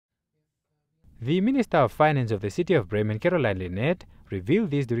The Minister of Finance of the City of Bremen, Caroline Lynette,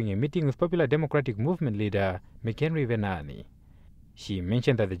 revealed this during a meeting with Popular Democratic Movement leader McHenry Venani. She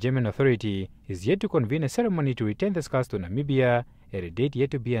mentioned that the German authority is yet to convene a ceremony to return the skulls to Namibia at a date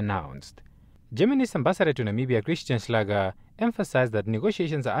yet to be announced. Germany's ambassador to Namibia, Christian Schlager, emphasized that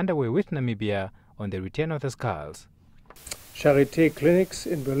negotiations are underway with Namibia on the return of the skulls. Charité clinics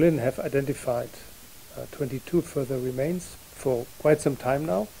in Berlin have identified 22 further remains for quite some time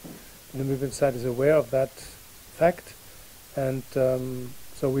now. The Namibian side is aware of that fact, and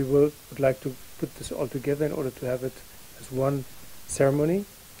so we would like to put this all together in order to have it as one ceremony,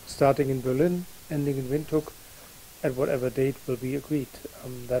 starting in Berlin, ending in Windhoek, at whatever date will be agreed.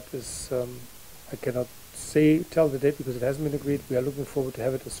 That is, I cannot tell the date because it hasn't been agreed. We are looking forward to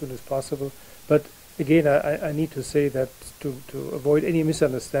have it as soon as possible. But again, I need to say that to avoid any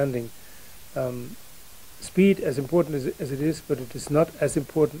misunderstanding, speed, as important as it is, but it is not as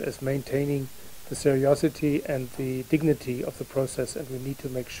important as maintaining the seriosity and the dignity of the process, and we need to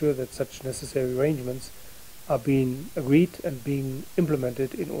make sure that such necessary arrangements are being agreed and being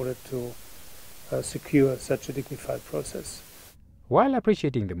implemented in order to secure such a dignified process. While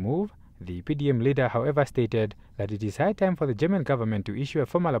appreciating the move, the PDM leader, however, stated that it is high time for the German government to issue a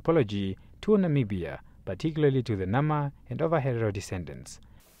formal apology to Namibia, particularly to the Nama and Ovaherero descendants.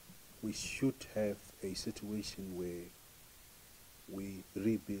 We should have a situation where we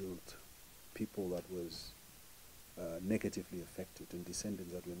rebuild people that was negatively affected and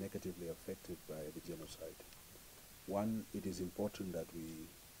descendants that were negatively affected by the genocide. One, it is important that we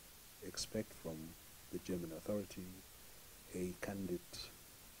expect from the German authority a candid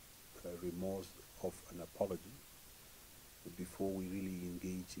remorse of an apology before we really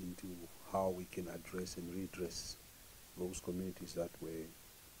engage into how we can address and redress those communities that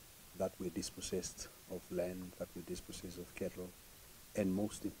were dispossessed of land, that were dispossessed of cattle, and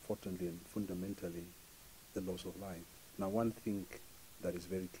most importantly and fundamentally, the loss of life. Now, one thing that is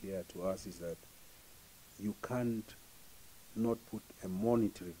very clear to us is that you can't not put a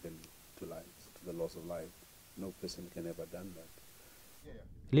monetary value to life, to the loss of life. No person can ever done that.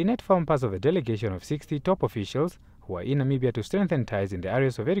 Lynette formed part of a delegation of 60 top officials who are in Namibia to strengthen ties in the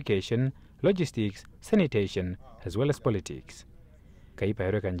areas of education, logistics, sanitation, as well as politics.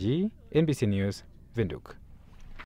 Ovaherero, NBC News, Windhoek.